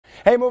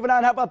Hey, moving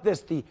on, how about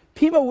this? The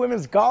Pima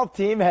women's golf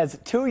team has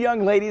two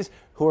young ladies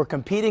who are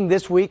competing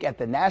this week at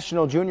the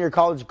National Junior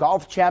College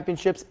Golf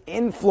Championships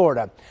in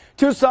Florida.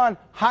 Tucson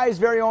High's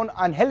very own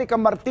Angelica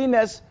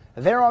Martinez,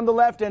 there on the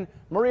left, and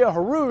Maria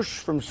Harush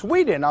from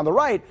Sweden on the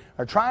right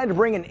are trying to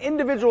bring an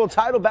individual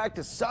title back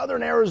to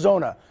southern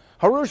Arizona.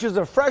 Harush is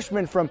a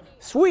freshman from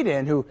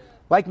Sweden who,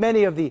 like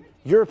many of the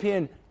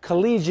European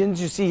collegians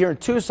you see here in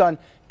Tucson,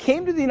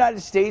 came to the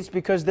United States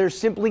because there's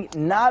simply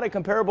not a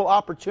comparable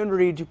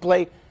opportunity to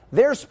play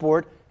their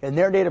sport in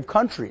their native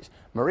countries.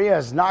 Maria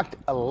has knocked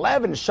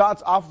 11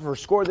 shots off of her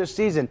score this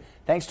season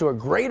thanks to a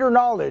greater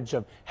knowledge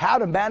of how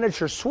to manage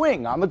her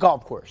swing on the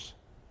golf course.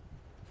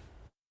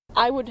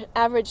 I would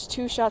average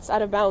 2 shots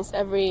out of bounds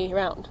every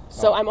round,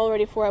 so I'm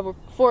already four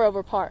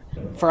over par.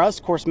 For us,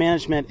 course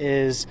management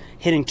is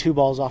hitting 2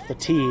 balls off the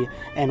tee,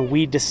 and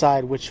we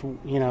decide which,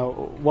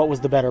 what was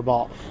the better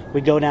ball.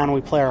 We go down and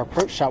we play our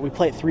approach shot. We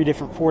play it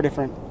 4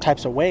 different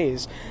types of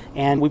ways,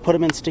 and we put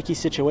them in sticky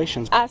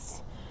situations.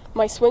 As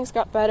my swings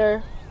got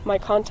better, my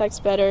contact's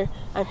better,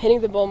 I'm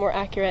hitting the ball more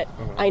accurate,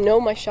 I know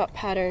my shot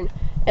pattern,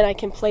 and I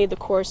can play the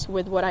course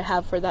with what I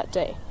have for that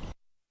day.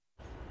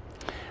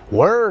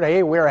 Word,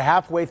 hey, we're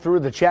halfway through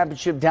the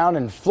championship down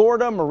in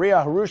Florida.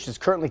 Maria Harush is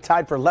currently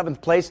tied for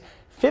 11th place,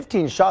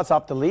 15 shots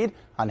off the lead.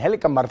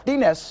 Angelica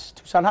Martinez,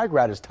 Tucson High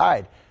grad, is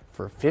tied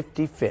for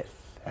 55th.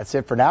 That's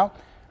it for now.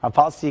 I'm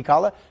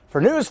Cicala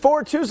for News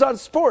 4 Tucson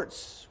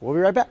Sports. We'll be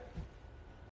right back.